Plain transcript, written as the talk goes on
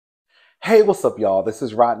Hey, what's up, y'all? This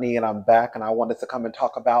is Rodney, and I'm back, and I wanted to come and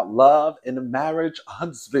talk about love and marriage,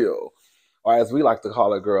 Huntsville, or as we like to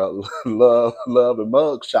call it, girl, love, and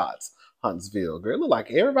mug shots, Huntsville. Girl, it look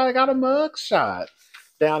like everybody got a mug shot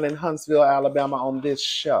down in Huntsville, Alabama, on this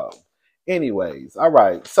show. Anyways, all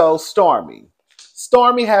right. So Stormy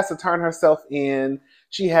has to turn herself in.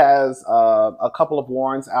 She has a couple of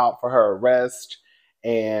warrants out for her arrest,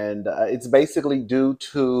 and it's basically due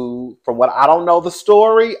to, from what I don't know the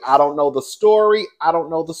story, I don't know the story, I don't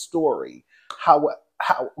know the story. How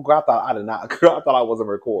girl, I thought I did not, girl, I thought I wasn't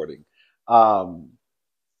recording. Um,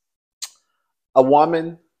 a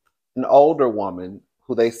woman, an older woman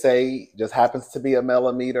who they say just happens to be a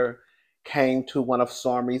millimeter, came to one of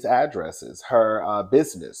Stormy's addresses, her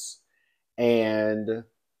business, and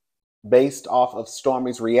based off of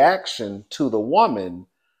Stormy's reaction to the woman,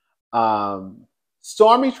 um,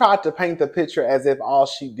 Stormy tried to paint the picture as if all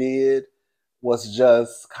she did was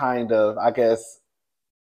just kind of, I guess,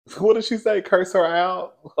 what did she say? Curse her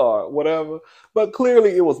out or whatever. But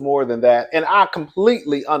clearly it was more than that. And I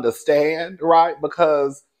completely understand, right?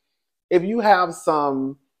 Because if you have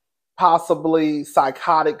some possibly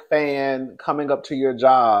psychotic fan coming up to your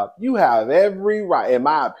job, you have every right, in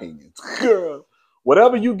my opinion, girl,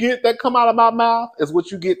 whatever you get that come out of my mouth is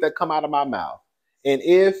what you get that come out of my mouth. And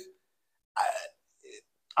if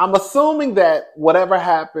I'm assuming that whatever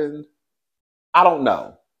happened, I don't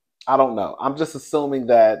know. I don't know. I'm just assuming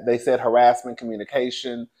that they said harassment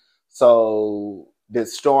communication. So did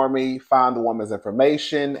Stormy find the woman's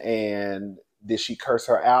information, and did she curse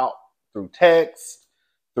her out through text,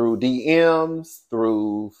 through DMs,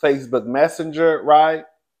 through Facebook Messenger, right?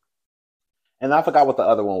 And I forgot what the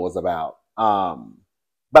other one was about.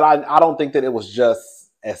 But I don't think that it was just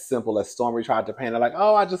as simple as Stormy tried to paint it, like,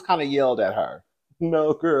 oh, I just kind of yelled at her.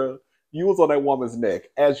 No, girl, you was on that woman's neck,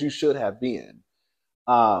 as you should have been.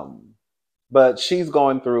 Um, but she's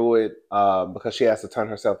going through it because she has to turn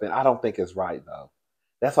herself in. I don't think it's right, though.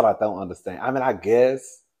 That's what I don't understand. I mean, I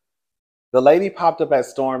guess the lady popped up at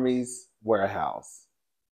Stormy's warehouse,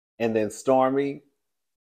 and then Stormy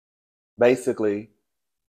basically,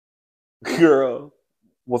 girl,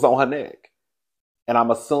 was on her neck. And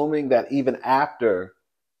I'm assuming that even after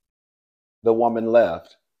the woman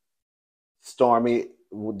left, Stormy,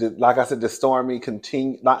 like I said, did Stormy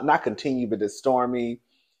continue, not continue, but did Stormy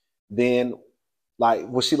then, like,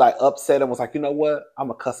 was she like upset and was like, you know what, I'm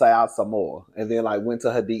gonna cuss her out some more, and then like went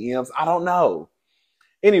to her DMs? I don't know.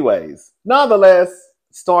 Anyways, nonetheless,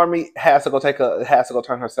 Stormy has to go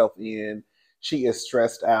turn herself in. She is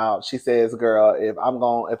stressed out. She says, "Girl, if I'm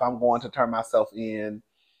going to turn myself in,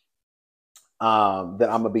 then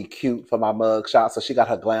I'm gonna be cute for my mug shot." So she got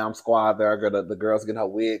her glam squad there. Girl, the girls getting her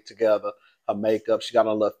wig together, her makeup. She got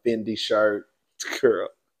on a little Fendi shirt. Girl,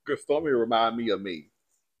 Stormy remind me of me.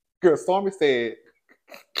 Girl, Stormy said.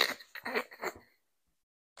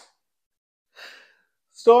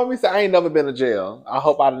 Stormy said, "I ain't never been to jail. I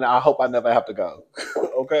hope I never have to go."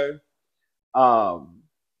 Okay. Um,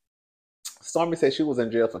 Stormy said she was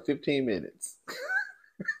in jail for 15 minutes.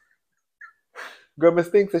 Girl, Miss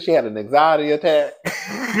Thing said she had an anxiety attack.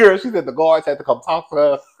 Girl, she said the guards had to come talk to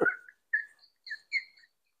her.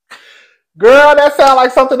 Girl, that sounds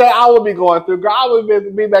like something that I would be going through. Girl, I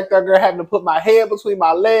would be back there, girl, having to put my head between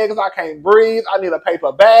my legs. I can't breathe. I need a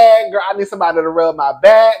paper bag. Girl, I need somebody to rub my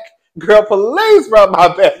back. Girl, please rub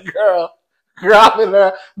my back, girl. Girl, I'm in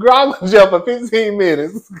there. Girl, I'm in jail for 15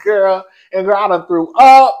 minutes, girl. And girl, I done threw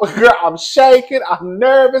up. Girl, I'm shaking. I'm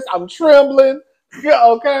nervous. I'm trembling.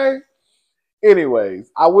 Girl, okay?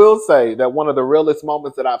 Anyways, I will say that one of the realest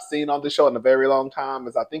moments that I've seen on the show in a very long time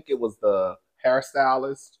is, I think it was the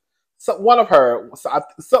hairstylist. So one of her,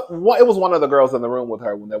 it was one of the girls in the room with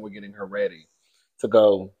her when they were getting her ready to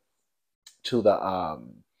go to the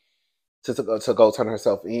to go turn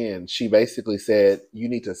herself in. She basically said, "You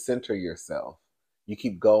need to center yourself. You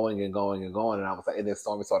keep going and going and going." And I was like, and then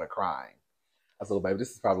Stormy started crying. I said, "Oh, baby,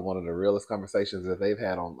 this is probably one of the realest conversations that they've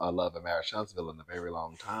had on Love and Marriage Huntsville in a very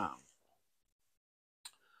long time."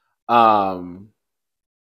 Um,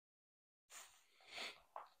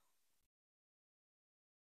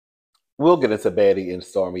 we'll get into Betty and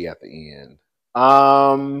Stormy at the end.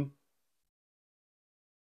 Um,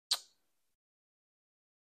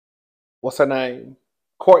 what's her name?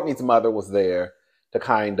 Courtney's mother was there to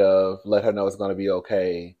kind of let her know it's going to be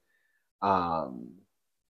okay. Um,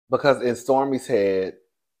 because in Stormy's head,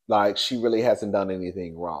 like, she really hasn't done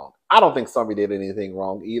anything wrong. I don't think Stormy did anything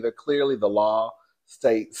wrong either. Clearly, the law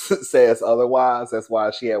states says otherwise. That's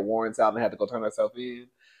why she had warrants out and had to go turn herself in.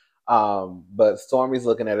 But Stormy's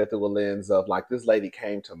looking at it through a lens of, like, this lady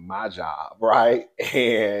came to my job, right?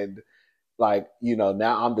 And Like,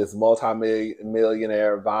 now I'm this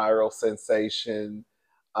multi-millionaire viral sensation.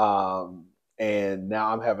 Um, and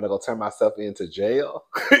now I'm having to go turn myself into jail.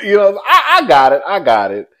 I got it. I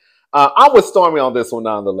got it. I'm with Stormy on this one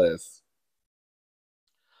nonetheless.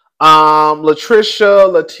 Letitia,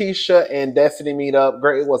 and Destiny meet up.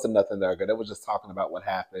 Great. It wasn't nothing there. Good. It was just talking about what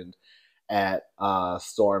happened at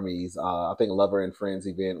Stormy's, I think, Lover and Friends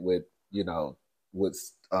event with,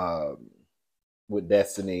 with um, with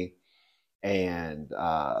Destiny and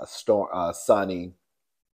Sunny,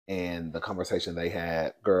 and the conversation they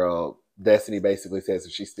had. Girl, Destiny basically says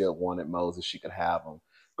if she still wanted Moses, she could have him.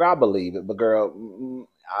 Girl, I believe it, but girl,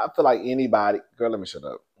 I feel like anybody. Girl, let me shut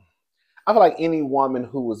up. I feel like any woman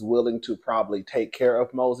who was willing to probably take care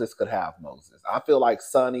of Moses could have Moses. I feel like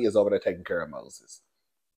Sonny is over there taking care of Moses.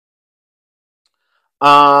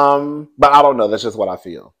 But I don't know. That's just what I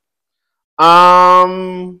feel.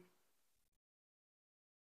 Um,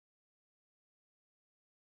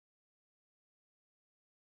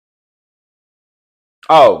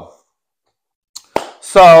 oh,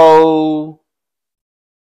 so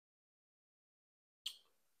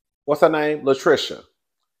what's her name? Latricia.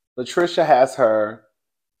 Latricia has her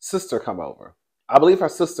sister come over. I believe her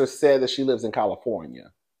sister said that she lives in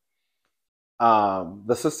California.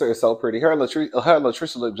 The sister is so pretty. Her and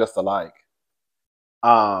Latricia look just alike.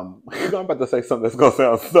 I'm about to say something that's gonna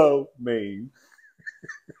sound so mean.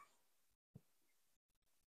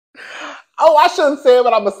 Oh, I shouldn't say it,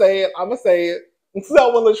 but I'm gonna say it. I'm gonna say it.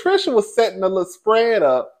 So when Latricia was setting the little spread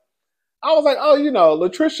up, I was like, oh,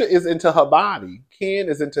 Latricia is into her body. Ken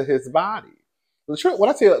is into his body. When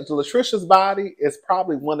I tell you, Latricia's body is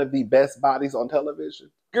probably one of the best bodies on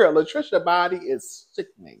television. Girl, Latricia's body is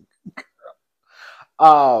sickening.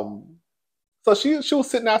 Um, so she was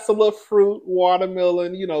sitting out some little fruit,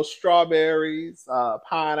 watermelon, strawberries,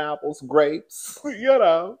 pineapples, grapes,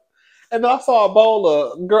 And then I saw a bowl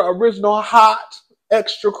of original hot,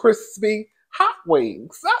 extra crispy hot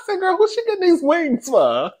wings. I said, girl, what's she getting these wings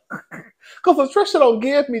for? Because Latricia don't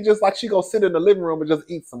give me just like she go sit in the living room and just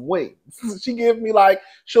eat some wings. She give me like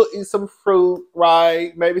she'll eat some fruit,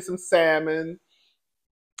 right? Maybe some salmon,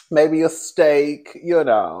 maybe a steak,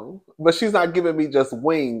 But she's not giving me just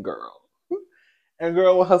wing, girl. And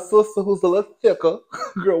girl, with her sister, who's a little thicker,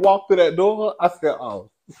 girl, walked through that door. I said,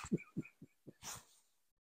 oh,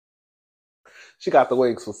 she got the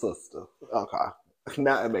wings for sister. Okay,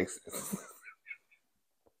 now it makes sense.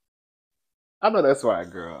 I know that's right,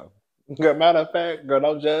 girl. Girl, matter of fact, girl,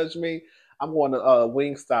 don't judge me. I'm going to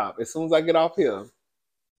Wingstop as soon as I get off here.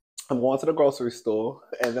 I'm going to the grocery store,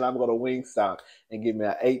 and then I'm going to Wingstop and get me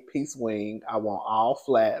an 8-piece wing. I want all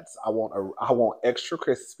flats. I want extra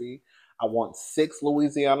crispy. I want 6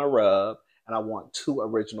 Louisiana rub, and I want 2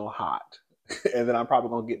 original hot. And then I'm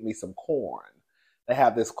probably going to get me some corn. They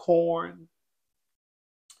have this corn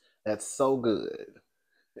that's so good.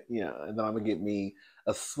 Yeah, and then I'm gonna get me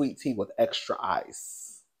a sweet tea with extra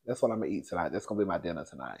ice. That's what I'm gonna eat tonight. That's gonna be my dinner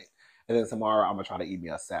tonight. And then tomorrow I'm gonna try to eat me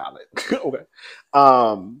a salad. Okay.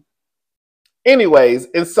 Um. Anyways,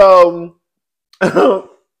 and so, and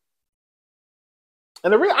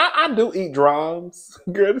I do eat drums.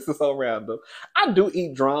 Girl, this is so random. I do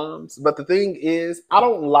eat drums, but the thing is, I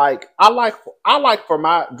like for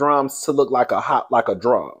my drums to look like a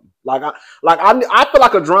drum. I feel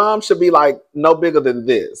like a drum should be like no bigger than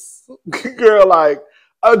this. Girl, like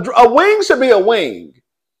a wing should be a wing.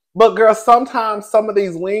 But girl, sometimes some of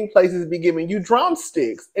these wing places be giving you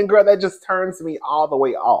drumsticks, and girl, that just turns me all the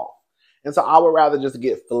way off. And so I would rather just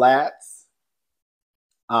get flats.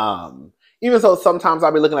 Um, Even so, sometimes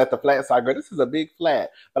I'll be looking at the flat side, girl, this is a big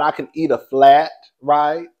flat, but I can eat a flat,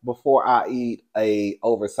 right, before I eat a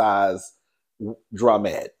oversized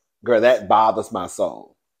drumette. Girl, that bothers my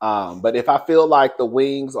soul. But if I feel like the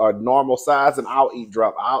wings are normal size, then I'll eat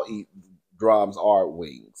drums or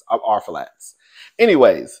wings or flats.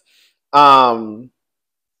 Anyways, um,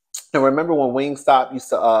 and remember when Wingstop used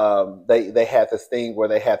to they had this thing where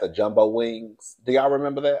they had the jumbo wings. Do y'all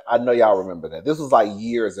remember that? I know y'all remember that. This was like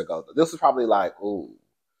years ago. This was probably like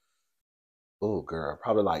girl,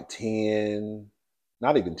 probably like 10,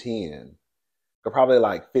 not even 10, but probably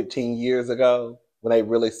like 15 years ago when they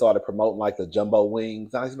really started promoting like the jumbo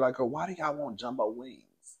wings. And I used to be like, girl, why do y'all want jumbo wings?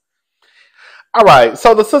 All right,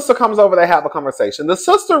 so the sister comes over, they have a conversation. The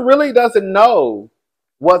sister really doesn't know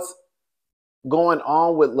what's going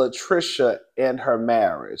on with Latricia and her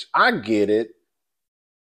marriage. I get it,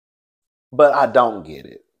 but I don't get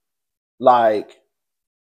it. Like,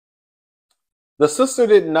 the sister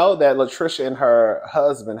didn't know that Latricia and her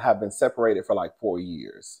husband have been separated for like 4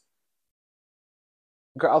 years.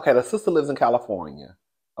 Girl, okay, the sister lives in California.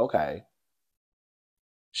 Okay.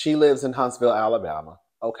 She lives in Huntsville, Alabama.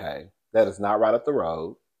 Okay, that is not right up the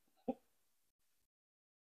road.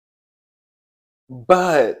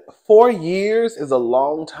 But 4 years is a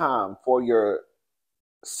long time for your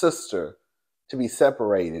sister to be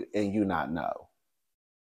separated and you not know.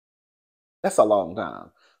 That's a long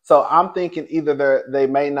time. So I'm thinking either they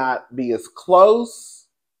may not be as close,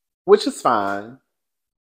 which is fine,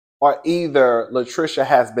 or either Latricia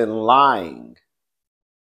has been lying,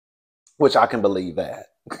 which I can believe that.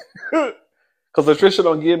 Because Latricia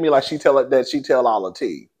don't give me like she tell all the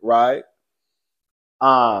tea, right?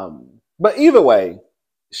 But either way,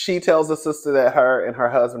 she tells the sister that her and her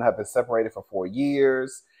husband have been separated for 4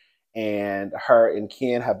 years, and her and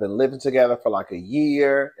Ken have been living together for like a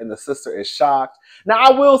year, and the sister is shocked. Now,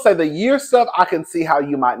 I will say the year stuff, I can see how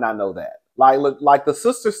you might not know that. Like the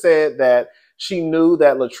sister said that she knew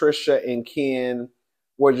that Latricia and Ken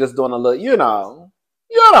were just doing a little, you know,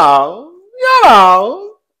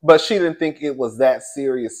 but she didn't think it was that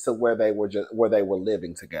serious to where they were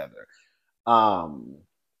living together. Um,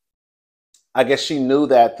 I guess she knew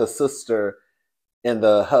that the sister and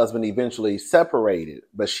the husband eventually separated,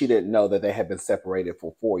 but she didn't know that they had been separated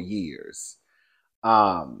for 4 years.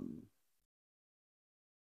 Um,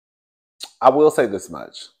 I will say this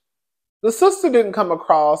much. The sister didn't come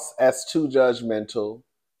across as too judgmental.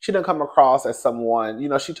 She didn't come across as someone,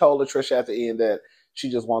 she told Latricia at the end that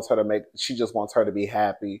she just wants her to be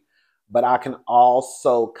happy. But I can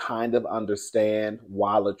also kind of understand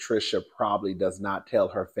why Latricia probably does not tell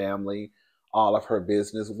her family all of her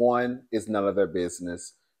business. One, is none of their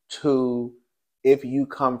business. Two, if you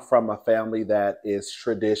come from a family that is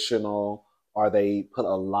traditional or they put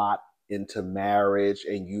a lot into marriage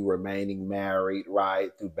and you remaining married,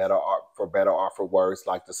 right, for better or for worse,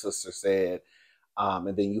 like the sister said.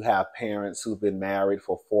 And then you have parents who've been married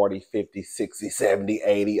for 40, 50, 60, 70,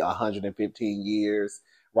 80, 115 years,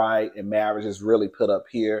 right? And marriage is really put up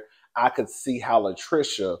here. I could see how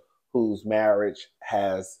Latricia, whose marriage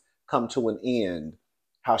has come to an end,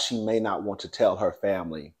 how she may not want to tell her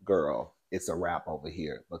family, girl, it's a wrap over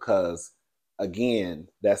here. Because again,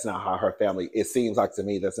 that's not how her family, it seems like to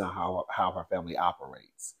me, that's not how her family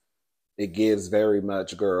operates. It gives very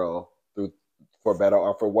much, girl, for better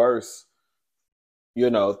or for worse,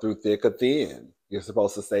 through thick or thin. You're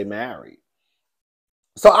supposed to stay married.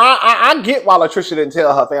 So I get why Latricia didn't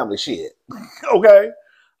tell her family shit. Okay.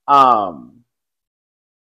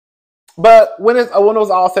 But when it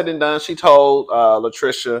was all said and done, she told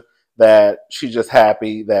Latricia that she's just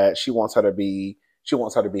happy that she wants her to be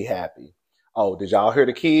happy. Oh, did y'all hear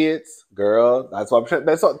the kids? Girl, that's what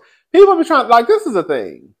people be trying, like, this is a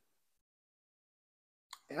thing.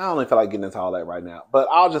 I don't even feel like getting into all that right now, but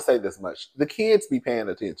I'll just say this much. The kids be paying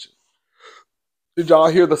attention. Did y'all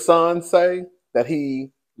hear the son say that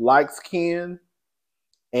he likes Ken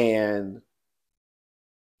and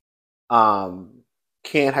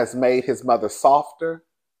Ken has made his mother softer,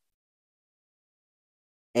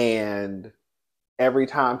 and every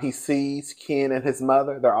time he sees Ken and his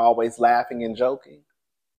mother, they're always laughing and joking?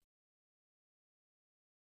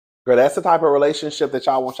 Girl, that's the type of relationship that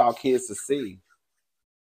y'all want y'all kids to see.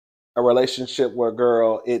 A relationship where,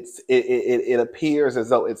 girl, it appears as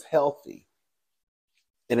though it's healthy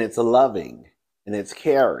and it's loving and it's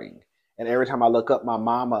caring. And every time I look up, my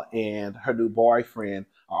mama and her new boyfriend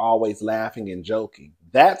are always laughing and joking.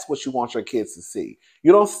 That's what you want your kids to see.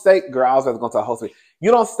 You don't stay, girl, I was going to a host.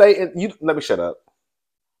 You don't stay let me shut up.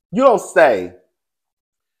 You don't stay.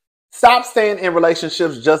 Stop staying in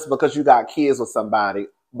relationships just because you got kids with somebody,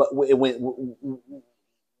 but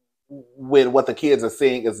when what the kids are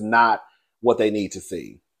seeing is not what they need to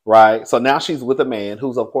see, right? So now she's with a man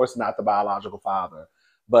who's, of course, not the biological father,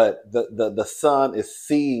 but the son is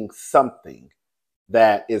seeing something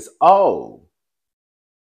that is, oh,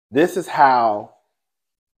 this is how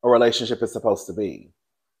a relationship is supposed to be.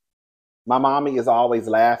 My mommy is always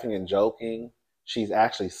laughing and joking. She's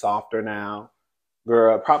actually softer now.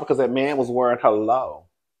 Girl, probably because that man was wearing her low.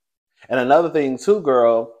 And another thing too,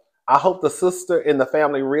 girl, I hope the sister and the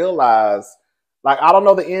family realize, like, I don't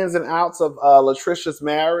know the ins and outs of Latricia's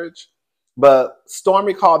marriage, but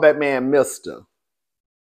Stormy called that man Mister.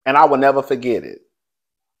 And I will never forget it.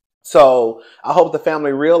 So I hope the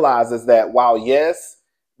family realizes that while, yes,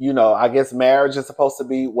 I guess marriage is supposed to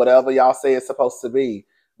be whatever y'all say it's supposed to be,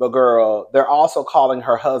 but girl, they're also calling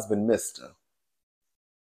her husband Mister.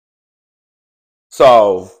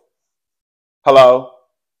 So, hello?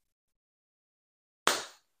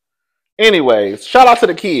 Anyways, shout out to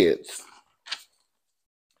the kids.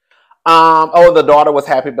 The daughter was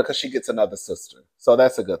happy because she gets another sister. So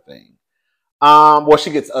that's a good thing. Well,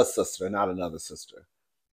 she gets a sister, not another sister.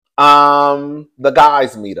 The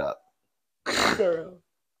guys meet up.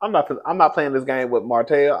 I'm not playing this game with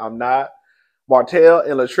Martell. I'm not. Martell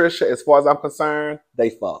and Latricia, as far as I'm concerned,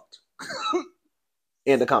 they fucked.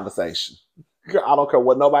 End the conversation. I don't care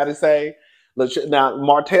what nobody say. Now,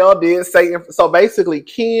 Martell did say, so basically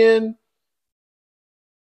Ken,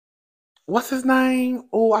 what's his name?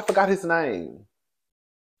 Oh, I forgot his name.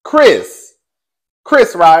 Chris,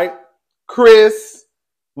 right? Chris,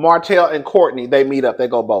 Martell, and Courtney, they meet up. They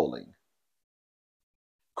go bowling.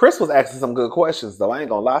 Chris was asking some good questions, though. I ain't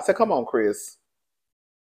gonna lie. I said, come on, Chris.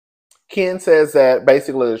 Ken says that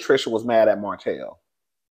basically Latricia was mad at Martell.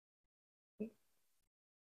 I'm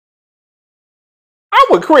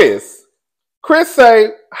with Chris. Chris say,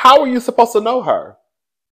 how are you supposed to know her?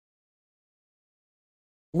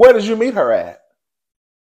 Where did you meet her at?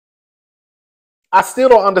 I still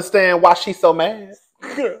don't understand why she's so mad.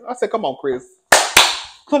 I said, come on, Chris.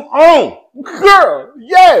 Come on. Girl,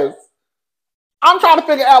 yes. I'm trying to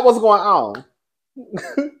figure out what's going on.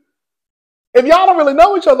 If y'all don't really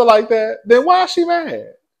know each other like that, then why is she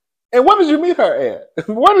mad? And where did you meet her at?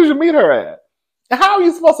 Where did you meet her at? And how are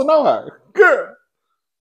you supposed to know her? Girl.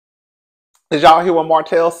 Did y'all hear what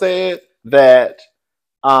Martell said? That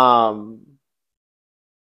I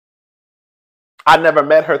never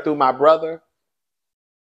met her through my brother.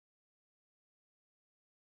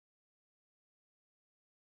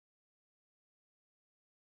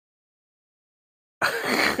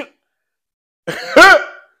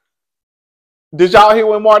 Did y'all hear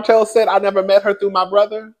when Martell said, I never met her through my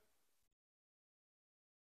brother?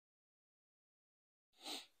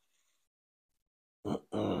 So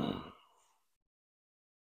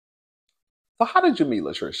how did you meet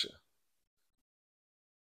Latricia?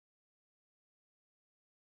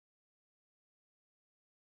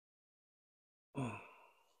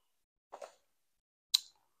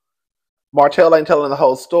 Martell ain't telling the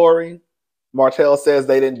whole story. Martell says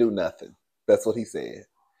they didn't do nothing. That's what he said.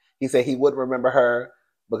 He said he wouldn't remember her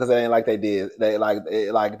because it ain't like they did. They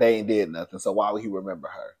ain't did nothing. So why would he remember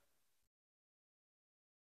her?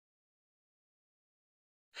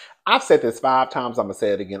 I've said this 5 times. I'm gonna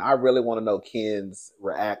say it again. I really want to know Ken's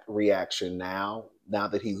reaction now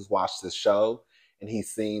that he's watched this show and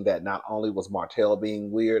he's seen that not only was Martell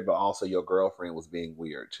being weird, but also your girlfriend was being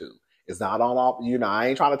weird too. It's not all, I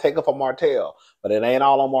ain't trying to take up for Martell, but it ain't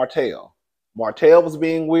all on Martell. Martell was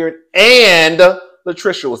being weird and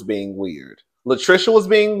Latricia was being weird. Latricia was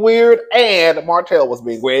being weird and Martell was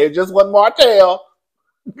being weird. It just wasn't Martell.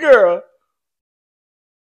 Girl.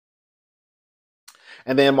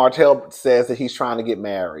 And then Martell says that he's trying to get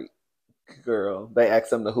married. Girl, they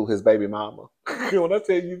asked him to who his baby mama. When I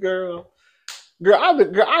tell you, girl,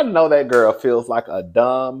 I know that girl feels like a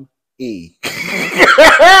dumb E.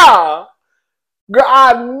 Girl,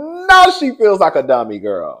 I know she feels like a dummy,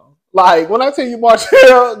 girl. Like, when I tell you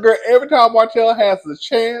Martell, girl, every time Martell has the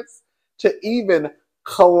chance to even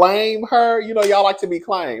claim her, y'all like to be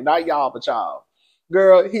claimed. Not y'all, but y'all.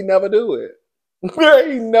 Girl, he never do it.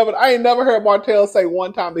 I ain't never heard Martell say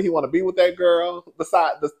one time that he want to be with that girl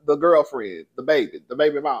beside the girlfriend, the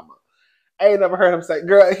baby mama. I ain't never heard him say,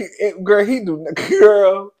 girl,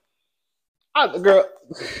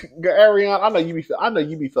 Ariane, I know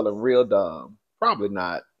you be feeling real dumb. Probably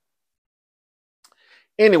not.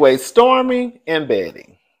 Anyway, Stormy and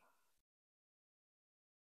Betty.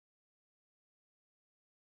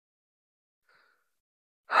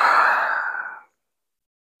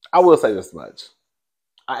 I will say this much.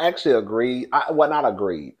 I actually agreed. Not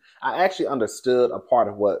agreed. I actually understood a part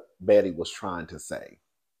of what Betty was trying to say.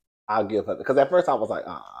 I'll give her, because at first I was like,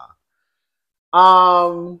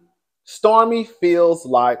 Stormy feels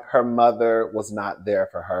like her mother was not there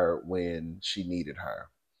for her when she needed her.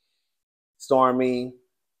 Stormy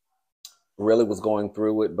really was going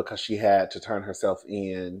through it because she had to turn herself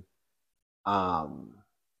in.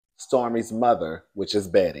 Stormy's mother, which is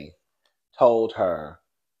Betty, told her,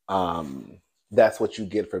 that's what you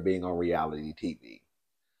get for being on reality TV.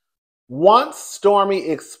 Once Stormy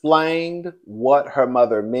explained what her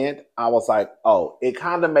mother meant, I was like, oh, it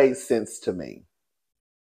kind of made sense to me.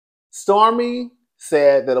 Stormy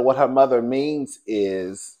said that what her mother means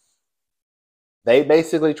is they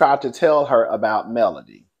basically tried to tell her about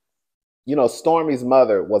Melody. Stormy's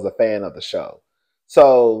mother was a fan of the show.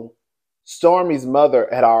 So Stormy's mother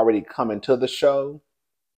had already come into the show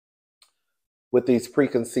with these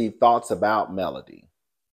preconceived thoughts about Melody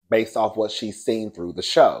based off what she's seen through the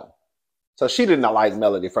show. So she did not like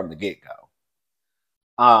Melody from the get-go.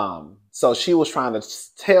 So she was trying to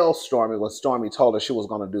tell Stormy when Stormy told her she was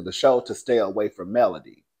going to do the show to stay away from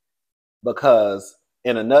Melody. Because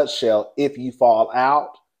in a nutshell, if you fall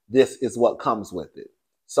out, this is what comes with it.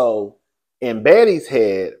 So in Betty's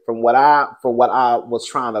head, from what I was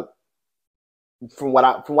trying to, from what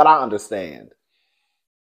I understand,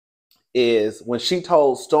 is when she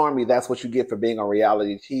told Stormy that's what you get for being on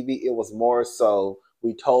reality TV, it was more so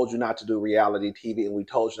we told you not to do reality TV and we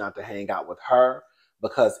told you not to hang out with her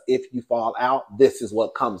because if you fall out, this is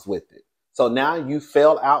what comes with it. So now you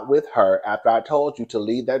fell out with her after I told you to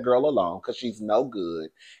leave that girl alone because she's no good.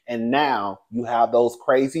 And now you have those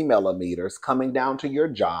crazy millimeters coming down to your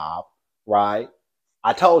job, right?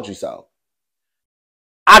 I told you so.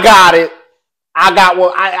 I got it. I got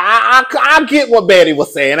what I get what Betty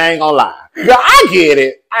was saying. I ain't gonna lie. I get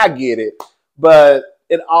it. I get it. But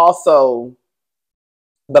it also,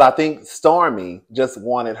 but I think Stormy just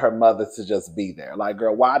wanted her mother to just be there. Like,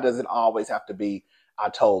 girl, why does it always have to be, I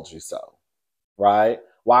told you so? Right?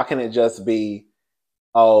 Why can't it just be,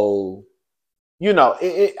 oh, you know,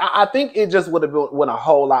 I think it just would have been a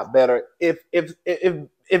whole lot better if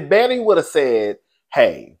Betty would have said,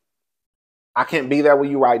 hey, I can't be there with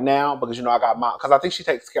you right now because, you know, I got mom. Because I think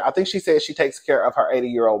she said she takes care of her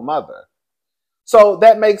 80-year-old mother. So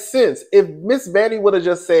that makes sense. If Miss Betty would have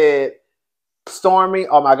just said, Stormy,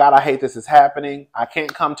 oh my God, I hate this is happening. I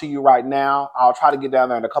can't come to you right now. I'll try to get down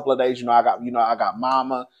there in a couple of days. I got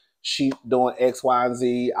mama. She doing X, Y, and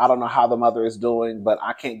Z. I don't know how the mother is doing, but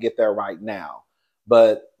I can't get there right now.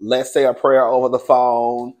 But let's say a prayer over the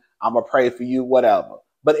phone. I'm going to pray for you, whatever.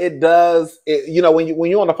 But it does, when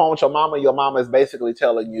you're on the phone with your mama is basically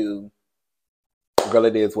telling you, girl,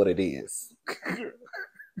 it is what it is.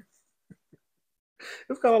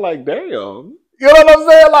 It's kind of like, damn. You know what I'm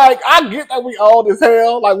saying? Like, I get that we old as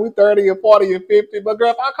hell, like we 30 and 40 and 50. But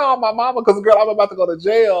girl, if I call my mama because, girl, I'm about to go to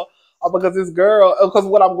jail, or because this girl, because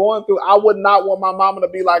what I'm going through, I would not want my mama to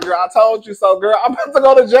be like, girl, I told you so, girl, I'm about to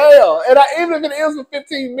go to jail. And even if it is for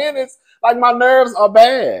 15 minutes, like my nerves are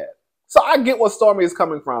bad. So I get what Stormy is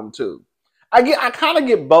coming from too. I kind of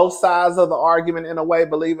get both sides of the argument in a way,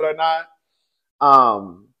 believe it or not.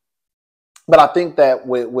 But I think that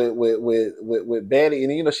with Betty,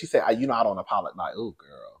 and she said, I don't apologize. Like, oh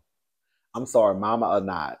girl, I'm sorry, mama or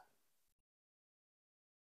not,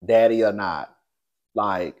 daddy or not.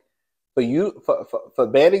 Like for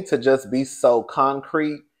Betty to just be so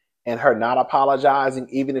concrete and her not apologizing,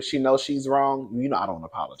 even if she knows she's wrong, I don't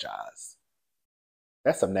apologize.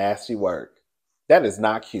 That's some nasty work. That is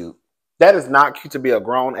not cute. That is not cute to be a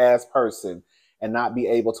grown-ass person and not be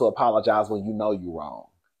able to apologize when you know you're wrong.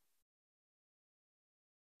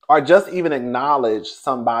 Or just even acknowledge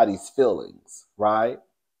somebody's feelings, right?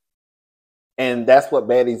 And that's what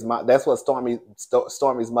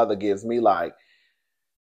Stormy's mother gives me. Like,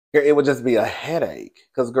 it would just be a headache.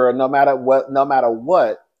 Because, girl, no matter what,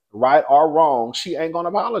 right or wrong, she ain't gonna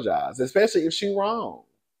apologize, especially if she wrong.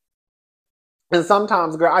 And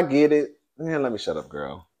sometimes, girl, I get it. Man, let me shut up,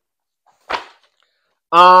 girl.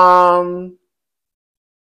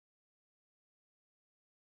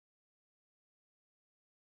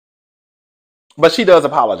 But she does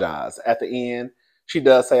apologize at the end. She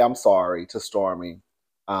does say, I'm sorry to Stormy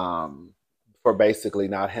for basically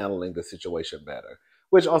not handling the situation better.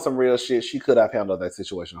 Which, on some real shit, she could have handled that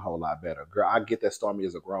situation a whole lot better. Girl, I get that Stormy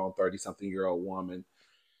is a grown 30-something-year-old woman.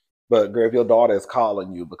 But, girl, if your daughter is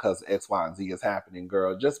calling you because X, Y, and Z is happening,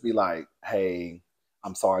 girl, just be like, hey,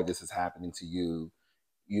 I'm sorry this is happening to you.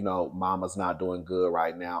 Mama's not doing good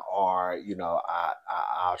right now. Or,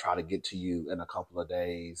 I'll try to get to you in a couple of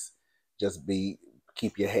days. Just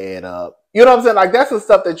keep your head up. You know what I'm saying? Like, that's the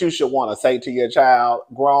stuff that you should want to say to your child,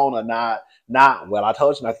 grown or not. Not, well, I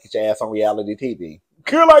told you not to get your ass on reality TV.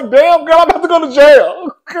 Girl, like, damn, girl, I'm about to go to jail.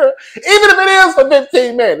 Girl, even if it is for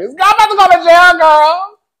 15 minutes. Girl, I'm about to go to jail,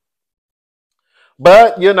 girl.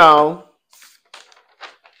 But,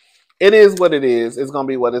 it is what it is. It's going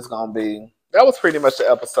to be what it's going to be. That was pretty much the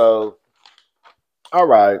episode. All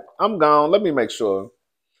right. I'm gone. Let me make sure.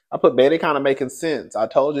 I put Betty kind of making sense. I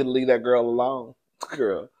told you to leave that girl alone.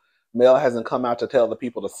 Girl. Mel hasn't come out to tell the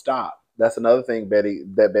people to stop. That's another thing Betty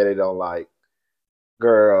don't like.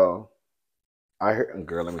 Girl.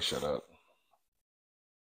 Girl, let me shut up.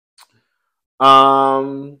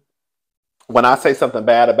 When I say something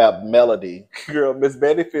bad about Melody, girl, Miss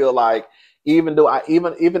Betty feel like even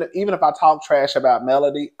if I talk trash about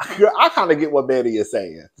Melody, girl, I kind of get what Betty is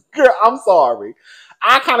saying. Girl, I'm sorry.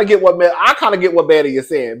 I kind of get what Betty is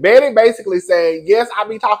saying. Betty basically saying, yes, I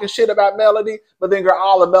be talking shit about Melody, but then, girl,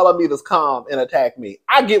 all the millimeters come and attack me.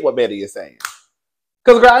 I get what Betty is saying.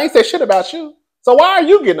 Because, girl, I ain't say shit about you. So why are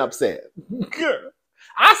you getting upset? Girl,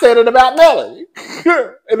 I said it about Melody.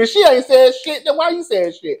 And if she ain't said shit, then why you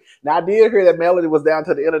saying shit? Now, I did hear that Melody was down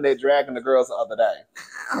to the internet dragging the girls the other day.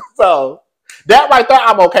 So That right there,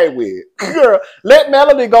 I'm okay with. Girl, let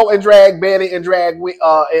Melody go and drag Betty and drag, and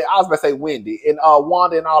I was going to say Wendy, and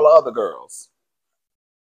Wanda and all the other girls.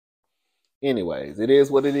 Anyways, it is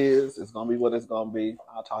what it is. It's going to be what it's going to be.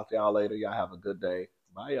 I'll talk to y'all later. Y'all have a good day.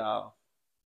 Bye, y'all.